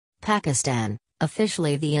Pakistan,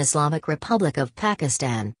 officially the Islamic Republic of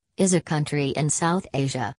Pakistan, is a country in South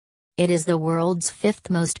Asia. It is the world's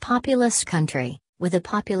fifth most populous country, with a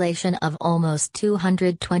population of almost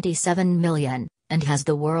 227 million, and has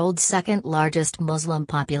the world's second largest Muslim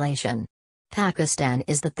population. Pakistan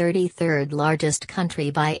is the 33rd largest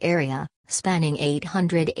country by area, spanning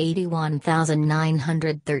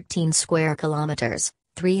 881,913 square kilometers,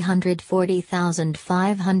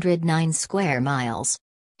 340,509 square miles.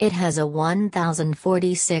 It has a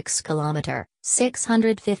 1,046-kilometer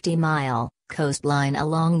 (650-mile) coastline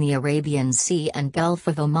along the Arabian Sea and Gulf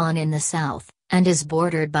of Oman in the south, and is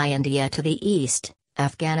bordered by India to the east,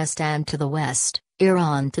 Afghanistan to the west,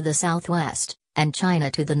 Iran to the southwest, and China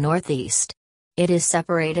to the northeast. It is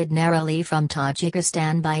separated narrowly from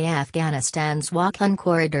Tajikistan by Afghanistan's Wakhan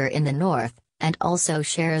Corridor in the north, and also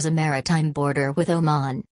shares a maritime border with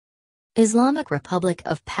Oman. Islamic Republic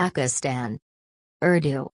of Pakistan.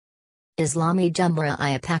 Urdu. Islami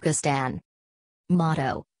Jamhuriya Pakistan.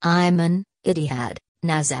 Motto: Iman, Ittihad,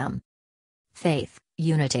 Nazam. Faith,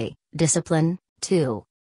 Unity, Discipline, 2.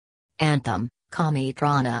 Anthem, Qawmi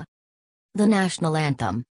Tarana. The national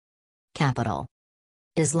anthem. Capital: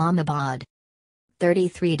 Islamabad.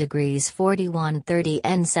 33 degrees 41:30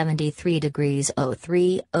 and 73 degrees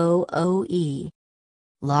 03:00 E.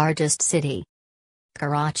 Largest city: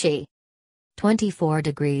 Karachi. 24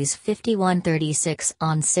 degrees 51:36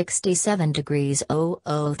 on 67 degrees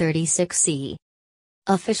 00:36 E.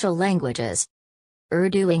 Official languages: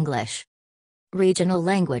 Urdu, English. Regional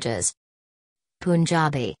languages: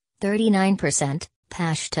 Punjabi, 39%,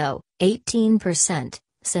 Pashto, 18%,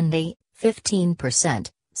 Sindhi,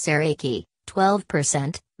 15%, Saraiki,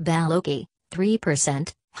 12%, Balochi,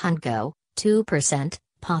 3%, Hunko, 2%,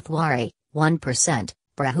 Pathwari, 1%,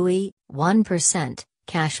 Brahui, 1%,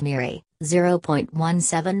 Kashmiri,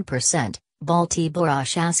 0.17%, Balti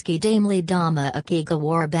Borashasky Damli Dama Akiga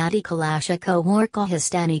Warbati Kalashiko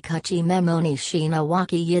Warkahistani Kuchi Memoni Shina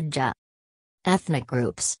Waki Yidja. Ethnic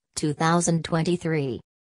groups, 2023.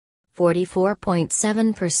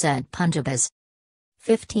 44.7% Punjabis,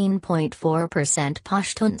 15.4%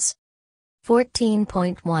 Pashtuns,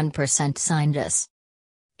 14.1% Sindhis,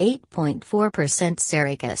 8.4%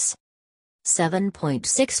 Saraikis,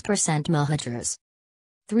 7.6% Mahajars,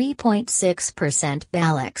 3.6%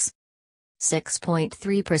 Balochs,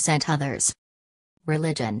 6.3% others.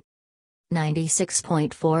 Religion: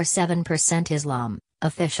 96.47% Islam,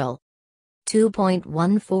 official.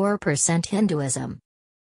 2.14% Hinduism.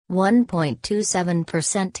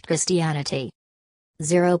 1.27% Christianity.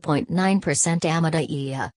 0.9%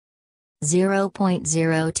 Ahmadiyya.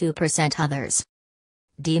 0.02% others.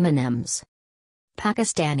 Demonyms: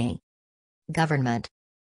 Pakistani. Government: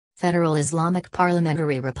 Federal Islamic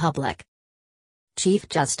Parliamentary Republic. Chief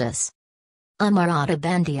Justice: Amarata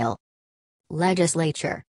Bandial.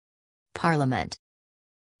 Legislature: Parliament.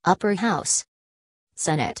 Upper House,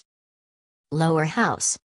 Senate. Lower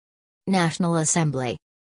House, National Assembly.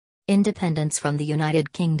 Independence from the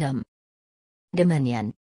United Kingdom.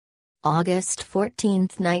 Dominion: August 14,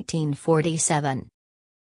 1947.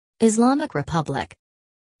 Islamic Republic: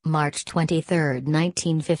 March 23,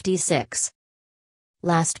 1956.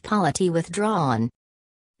 Last polity withdrawn: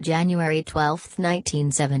 January 12,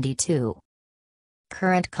 1972.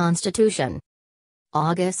 Current Constitution: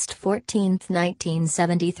 August 14,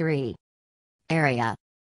 1973. Area: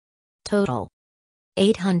 Total: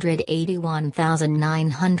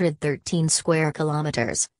 881,913 square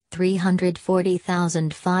kilometers,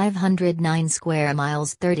 340,509 square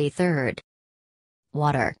miles. 33rd.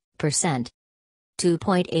 Water, percent: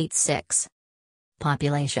 2.86.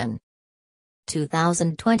 Population: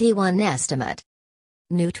 2021 estimate.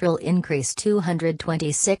 Neutral increase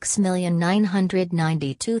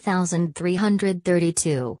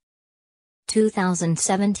 226,992,332.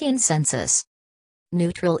 2017 census.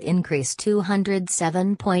 Neutral increase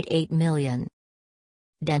 207.8 million.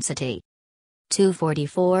 Density: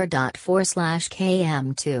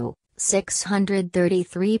 244.4/km2,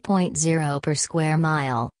 633.0 per square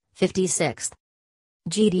mile, 56th.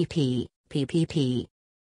 GDP, PPP.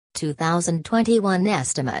 2021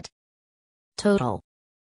 estimate. Total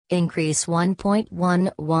increase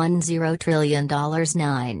 $1.110 trillion.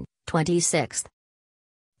 26th.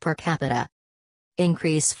 Per capita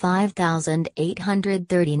increase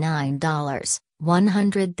 $5,839,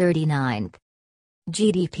 139th.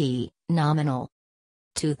 GDP, nominal.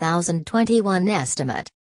 2021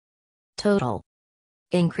 estimate. Total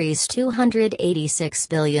increase $286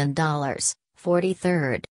 billion,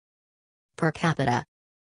 43rd. Per capita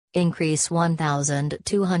increase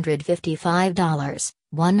 $1,255,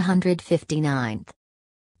 159th.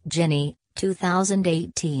 Gini,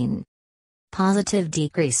 2018. Positive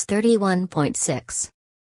decrease 31.6.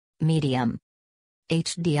 Medium.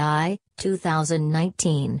 HDI,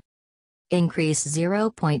 2019. Increase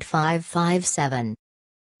 0.557.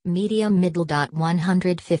 Medium middle.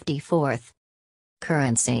 154th.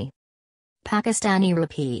 Currency. Pakistani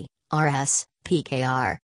Rupee, RS,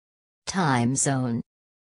 PKR. Time zone.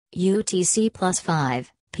 UTC +5,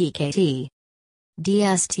 PKT.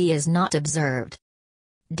 DST is not observed.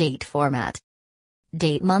 Date format.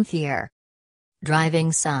 Date month year.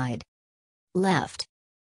 Driving side. Left.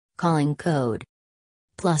 Calling code.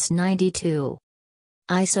 +92.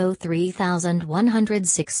 ISO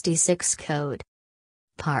 3166 code.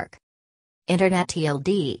 Park. Internet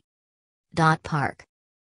TLD. Park.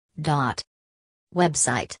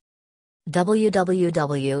 Website.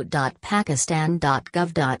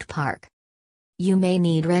 www.pakistan.gov.park. You may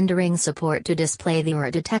need rendering support to display the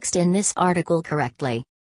Urdu text in this article correctly.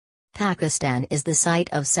 Pakistan is the site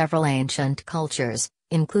of several ancient cultures,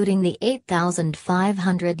 including the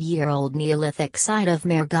 8,500-year-old Neolithic site of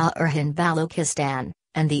Mehrgarh in Balochistan,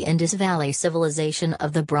 and the Indus Valley civilization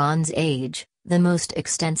of the Bronze Age, the most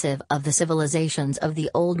extensive of the civilizations of the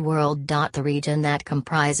Old World. The region that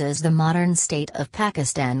comprises the modern state of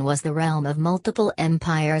Pakistan was the realm of multiple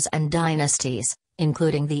empires and dynasties,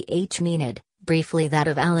 including the Achaemenid, briefly that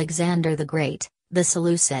of Alexander the Great, the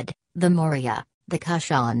Seleucid, the Maurya, the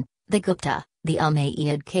Kushan, the Gupta, the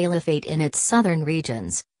Umayyad Caliphate in its southern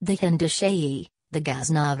regions, the Hindu Shahi, the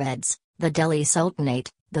Ghaznavids, the Delhi Sultanate,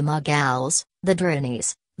 the Mughals, the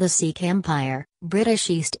Durranis, the Sikh Empire, British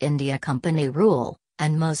East India Company rule,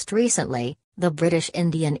 and most recently, the British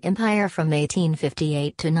Indian Empire from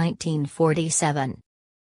 1858 to 1947.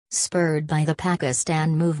 Spurred by the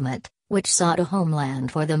Pakistan movement, which sought a homeland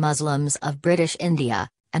for the Muslims of British India,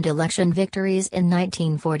 and election victories in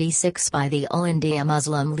 1946 by the All India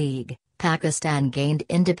Muslim League, Pakistan gained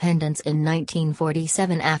independence in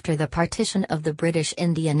 1947 after the partition of the British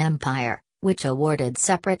Indian Empire, which awarded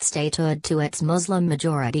separate statehood to its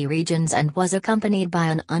Muslim-majority regions and was accompanied by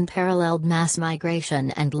an unparalleled mass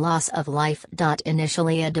migration and loss of life.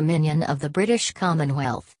 Initially a dominion of the British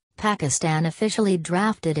Commonwealth, Pakistan officially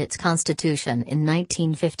drafted its constitution in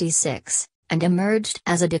 1956, and emerged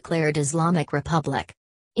as a declared Islamic republic.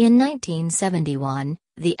 In 1971,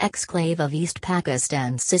 the exclave of East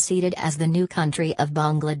Pakistan seceded as the new country of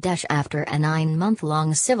Bangladesh after a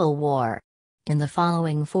 9-month-long civil war. In the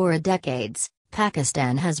following 4 decades,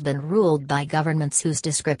 Pakistan has been ruled by governments whose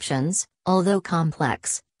descriptions, although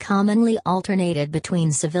complex, commonly alternated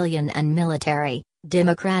between civilian and military,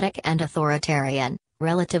 democratic and authoritarian,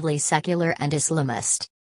 relatively secular and Islamist.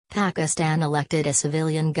 Pakistan elected a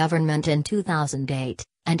civilian government in 2008,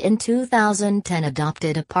 and in 2010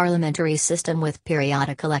 adopted a parliamentary system with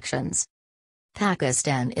periodic elections.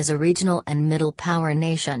 Pakistan is a regional and middle power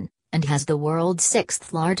nation, and has the world's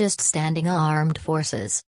 6th largest standing armed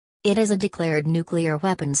forces. It is a declared nuclear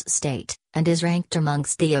weapons state, and is ranked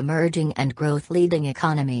amongst the emerging and growth-leading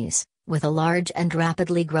economies, with a large and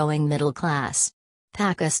rapidly growing middle class.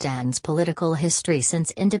 Pakistan's political history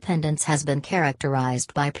since independence has been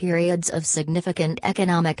characterized by periods of significant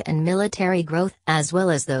economic and military growth as well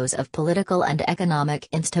as those of political and economic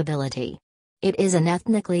instability. It is an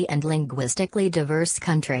ethnically and linguistically diverse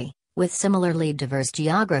country, with similarly diverse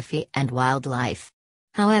geography and wildlife.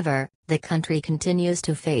 However, the country continues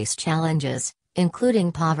to face challenges,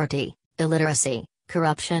 including poverty, illiteracy,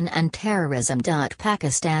 corruption and terrorism.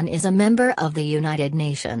 Pakistan is a member of the United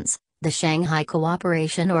Nations, the Shanghai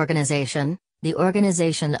Cooperation Organization, the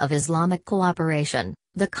Organization of Islamic Cooperation,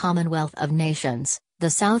 the Commonwealth of Nations, the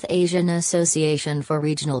South Asian Association for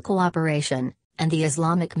Regional Cooperation, and the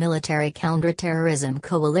Islamic Military Counterterrorism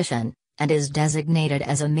Coalition, and is designated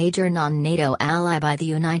as a major non-NATO ally by the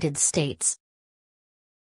United States.